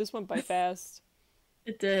 Dude, this went by fast.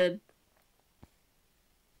 It did.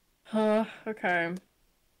 Okay.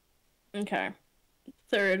 Okay.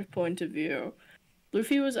 Third point of view.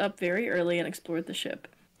 Luffy was up very early and explored the ship.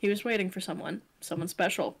 He was waiting for someone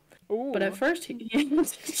special. Ooh. But at first, he had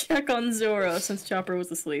to check on Zoro since Chopper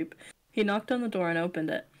was asleep. He knocked on the door and opened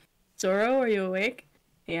it. Zoro, are you awake?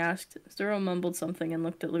 He asked. Zoro mumbled something and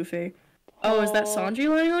looked at Luffy. Oh, is that Sanji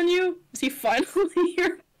lying on you? Is he finally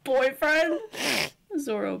your boyfriend?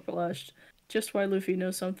 Zoro blushed. Just why Luffy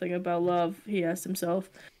knows something about love, he asked himself.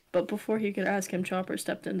 But before he could ask him, Chopper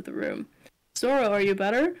stepped into the room. Zoro, are you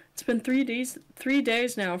better? It's been 3 days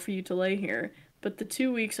now for you to lay here. But the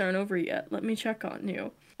 2 weeks aren't over yet. Let me check on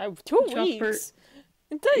you. 2 weeks?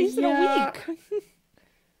 It's been a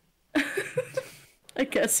week. I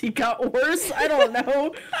guess he got worse. I don't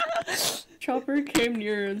know. Chopper came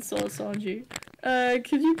near and saw Sanji.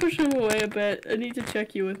 Could you push him away a bit? I need to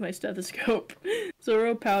check you with my stethoscope.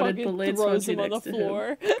 Zoro pouted but laid Sanji next to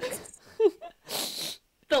him.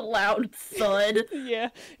 The loud thud. Yeah.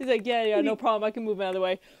 He's like, yeah, no problem. I can move out of the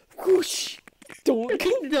way. Whoosh. Don't.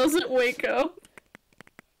 He doesn't wake up.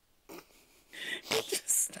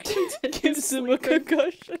 Just gives him a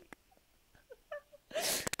concussion.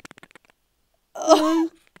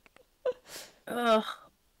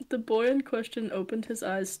 The boy in question opened his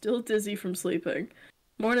eyes, still dizzy from sleeping.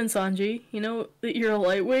 Morning, Sanji. You know that you're a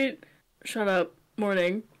lightweight? Shut up.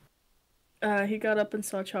 Morning. He got up and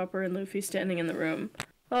saw Chopper and Luffy standing in the room.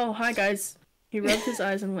 Oh, hi guys. He rubbed his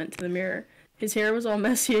eyes and went to the mirror. His hair was all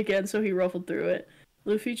messy again, so he ruffled through it.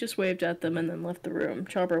 Luffy just waved at them and then left the room.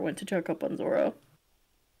 Chopper went to check up on Zoro.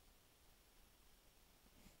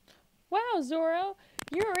 Wow, Zoro,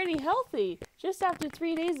 you're already healthy, just after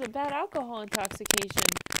 3 days of bad alcohol intoxication.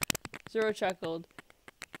 Zoro chuckled.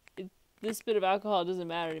 This bit of alcohol doesn't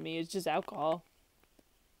matter to me, it's just alcohol.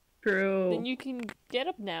 True. Then you can get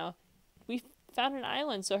up now. We found an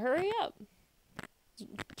island, so hurry up.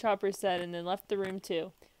 Chopper said and then left the room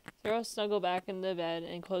too. Zoro snuggled back in the bed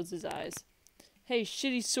and closed his eyes. Hey,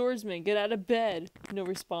 shitty swordsman, get out of bed. No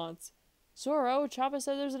response. Zoro, Chopper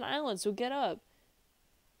said there's an island, so get up.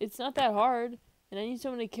 It's not that hard, and I need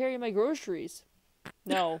someone to carry my groceries.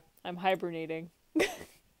 No, I'm hibernating.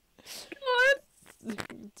 What?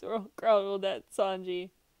 Zoro growled at Sanji.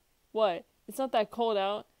 What? It's not that cold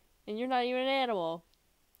out, and you're not even an animal.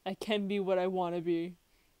 I can be what I want to be.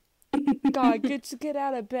 God, get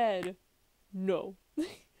out of bed. No.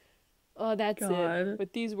 Oh, that's God. it.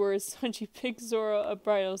 With these words, Sanji picked Zoro a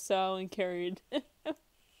bridal saddle and carried.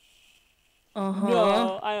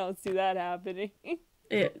 No, I don't see that happening.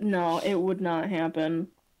 No, it would not happen.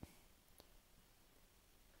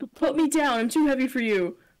 Put me down, I'm too heavy for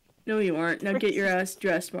you. No, you aren't. Now get your ass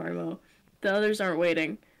dressed, Marimo. The others aren't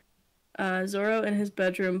waiting. Zoro in his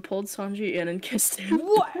bedroom pulled Sanji in and kissed him.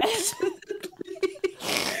 What?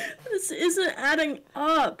 This isn't adding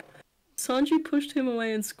up. Sanji pushed him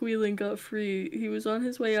away and squealing got free. He was on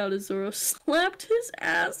his way out as Zoro slapped his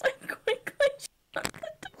ass and quickly shut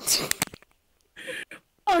the door.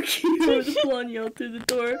 Fuck you, the blonde yelled through the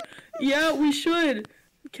door. Yeah, we should.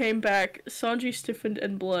 Came back. Sanji stiffened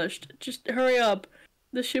and blushed. Just hurry up.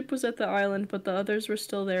 The ship was at the island, but the others were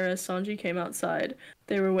still there as Sanji came outside.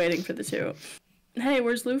 They were waiting for the two. Hey,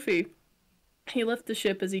 where's Luffy? He left the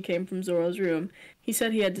ship as he came from Zoro's room. He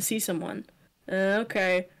said he had to see someone.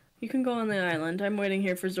 Okay. You can go on the island. I'm waiting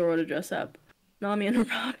here for Zoro to dress up. Nami and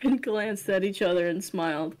Robin glanced at each other and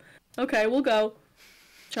smiled. Okay, we'll go,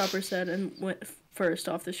 Chopper said and went first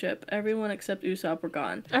off the ship. Everyone except Usopp were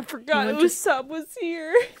gone. I forgot Usopp was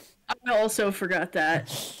here. I also forgot that.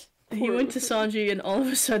 He went to Sanji and all of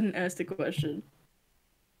a sudden asked a question.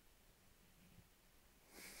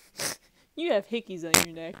 You have hickeys on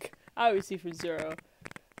your neck. I always see for Zoro.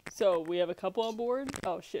 So, we have a couple on board?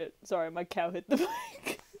 Oh shit. Sorry, my cow hit the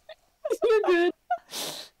mic. You're good.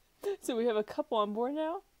 So we have a couple on board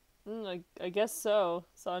now? I guess so.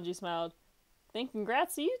 Sanji smiled. Then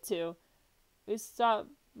congrats to you two. Usopp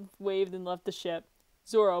waved and left the ship.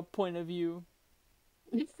 Zoro, point of view.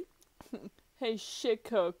 Hey, shit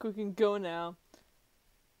cook, we can go now.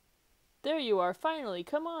 There you are, finally,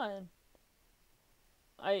 come on.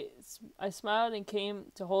 I smiled and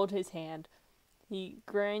came to hold his hand. He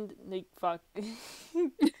grinned, he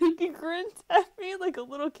grinned at me like a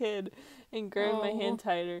little kid and grabbed my hand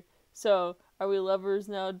tighter. So, are we lovers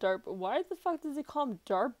now, Why the fuck does he call him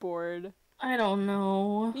dartboard? I don't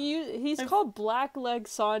know. He's called Black Leg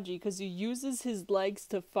Sanji because he uses his legs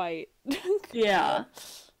to fight. Yeah.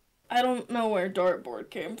 I don't know where dartboard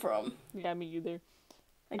came from. Yeah, me either.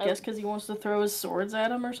 I guess because he wants to throw his swords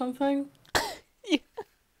at him or something? Yeah.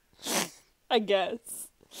 I guess.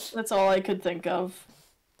 That's all I could think of.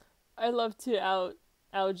 I love to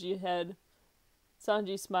algae head.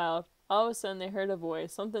 Sanji smiled. All of a sudden they heard a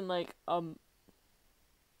voice. Something like, a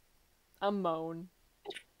moan.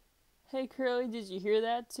 Hey Curly, did you hear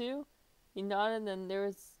that too? He nodded and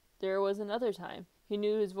there was another time. He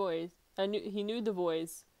knew his voice. He knew the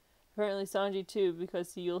voice. Apparently Sanji too,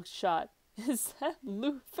 because he looked shot. Is that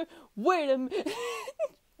Luffy? Wait a minute!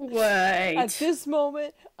 Wait. At this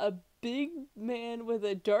moment, a big man with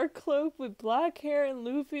a dark cloak with black hair and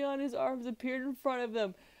Luffy on his arms appeared in front of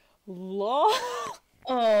them. Law?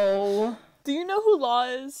 Oh. Do you know who Law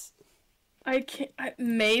is? I can't.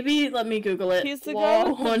 Maybe let me Google it. He's the guy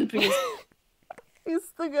with One Piece.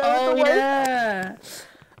 He's the guy with the yeah.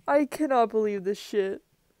 I cannot believe this shit.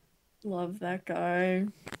 Love that guy.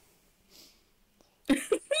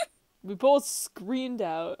 We both screamed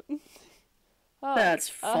out. Oh, that's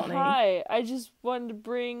funny. Hi, I just wanted to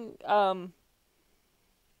bring why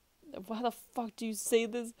the fuck do you say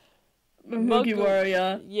this?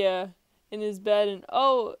 Mugiwara, yeah, in his bed, and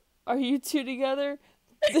oh, are you two together?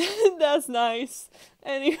 That's nice.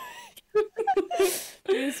 Anyway, we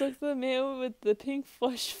just looked at the man with the pink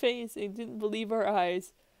flushed face and didn't believe our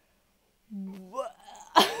eyes.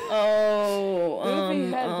 Oh,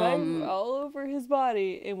 Luffy had vibes all over his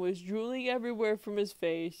body and was drooling everywhere from his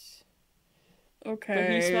face. Okay. But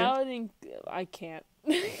he smiled and I can't.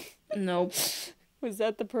 Nope. Was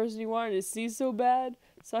that the person you wanted to see so bad?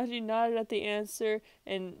 Sanji nodded at the answer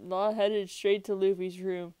and Law headed straight to Luffy's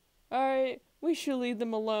room. Alright, we should leave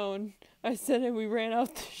them alone, I said, and we ran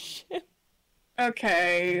out the ship.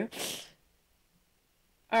 Okay.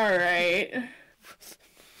 Alright.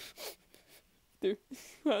 Dude,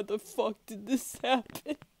 how the fuck did this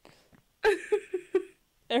happen?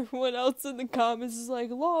 Everyone else in the comments is like,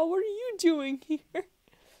 Law, what are you doing here?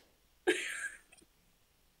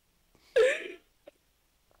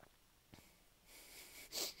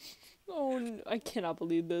 Oh, no, I cannot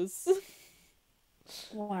believe this.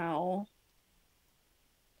 Wow.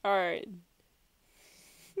 Alright.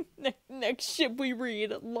 Next ship we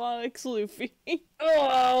read, Law x Luffy.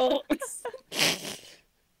 Oh!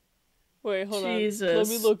 Wait, hold Jesus. on. Let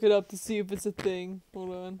me look it up to see if it's a thing.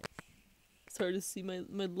 Hold on. It's hard to see my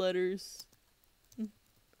letters.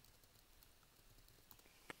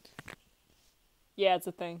 Yeah, it's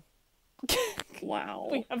a thing. Wow.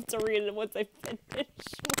 We have to read it once I finish.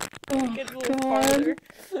 Oh, Get a little farther.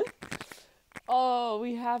 Oh,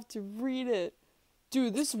 we have to read it.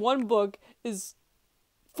 Dude, this one book is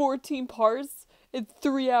 14 parts and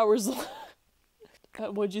 3 hours long.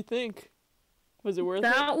 What'd you think? Was it worth it?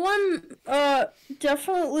 That one,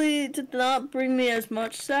 definitely did not bring me as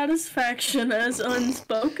much satisfaction as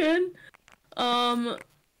Unspoken. But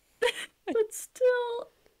still,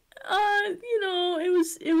 you know,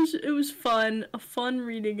 it was fun, a fun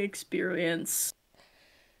reading experience.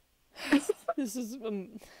 This is,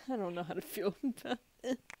 I don't know how to feel about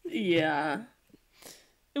it. Yeah.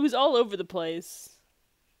 It was all over the place.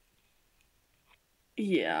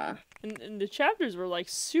 Yeah. And the chapters were, like,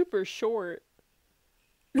 super short.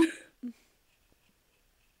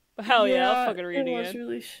 Hell yeah, I'll fucking read it again.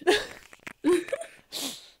 Really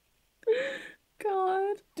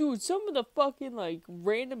God. Dude, some of the fucking, like,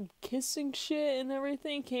 random kissing shit and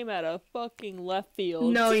everything came out of fucking left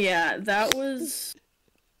field. No, yeah, that was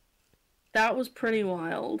pretty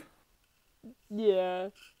wild. Yeah.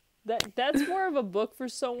 That's more of a book for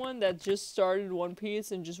someone that just started One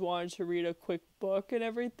Piece and just wanted to read a quick book and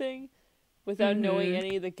everything without knowing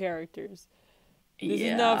any of the characters. This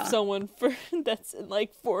is not someone for that's in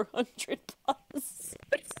like 400 plus.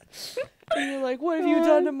 And you're like, what have you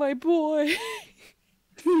done to my boy?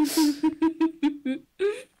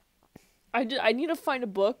 I need to find a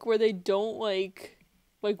book where they don't like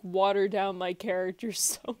water down my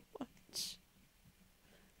characters so much.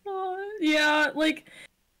 Yeah, like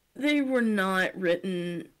they were not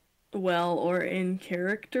written well or in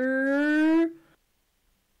character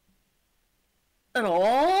at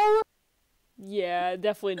all. Yeah,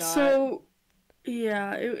 definitely not. So,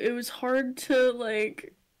 yeah, it was hard to,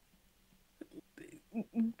 like,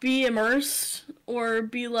 be immersed or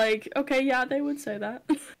be like, okay, yeah, they would say that.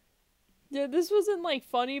 Yeah, this wasn't, like,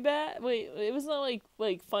 funny bad. Wait, it was not,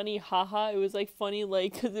 like funny haha. It was, like, funny,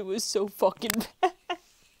 like, because it was so fucking bad.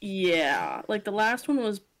 Yeah, like, the last one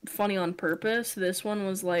was funny on purpose. This one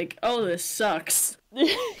was like, oh, this sucks.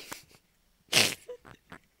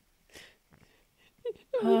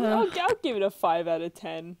 I'll give it a 5 out of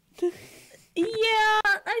 10. Yeah,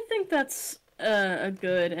 I think that's a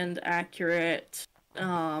good and accurate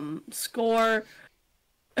score.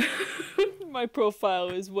 My profile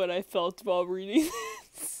is what I felt while reading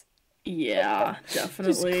this. Yeah,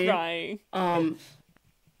 definitely. Just crying.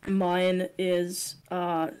 Mine is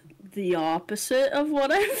the opposite of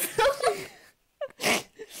what I felt.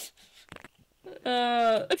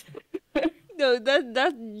 No,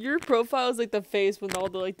 that your profile is like the face when all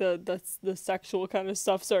the like the sexual kind of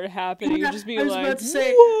stuff started happening. You're just being like,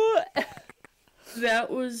 what?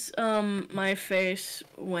 That was my face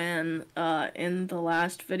when in the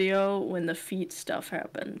last video when the feet stuff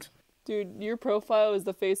happened. Dude, your profile is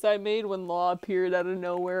the face I made when Law appeared out of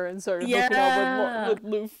nowhere and started hooking up with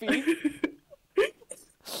Luffy.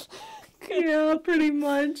 Yeah, pretty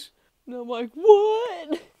much. And I'm like,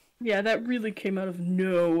 what? Yeah, that really came out of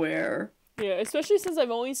nowhere. Yeah, especially since I've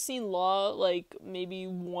only seen Law like maybe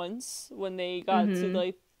once when they got to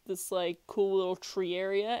like this like cool little tree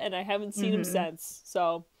area, and I haven't seen him since.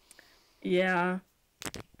 So yeah,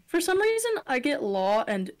 for some reason I get Law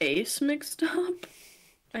and Ace mixed up.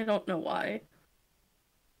 I don't know why.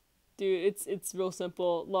 Dude, it's real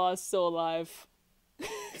simple. Law is still alive.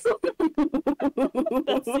 That's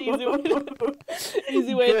the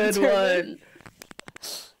easy way to determine.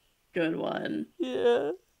 Good one.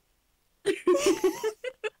 Yeah.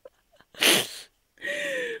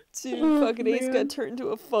 Dude, fucking Ace got turned into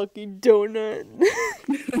a fucking donut.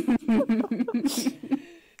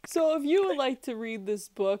 So if you would like to read this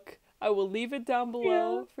book, I will leave it down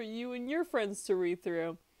below for you and your friends to read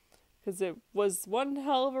through. Because it was one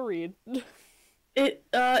hell of a read. It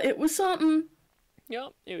was something.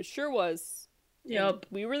 Yep, it sure was. Yep. And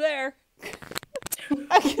we were there.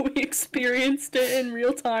 We experienced it in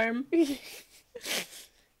real time.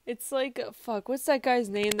 It's like, fuck, what's that guy's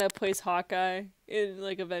name that plays Hawkeye in,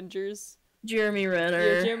 like, Avengers? Jeremy Renner.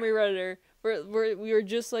 Yeah, Jeremy Renner. We were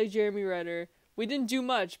just like Jeremy Renner. We didn't do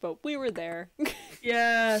much, but we were there.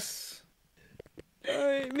 Yes.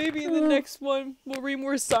 Alright, maybe in the next one we'll read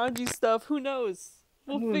more Sanji stuff. Who knows?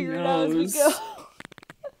 We'll figure it out as we go.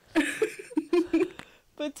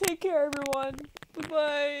 But take care, everyone.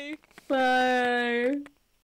 Bye-bye. Bye.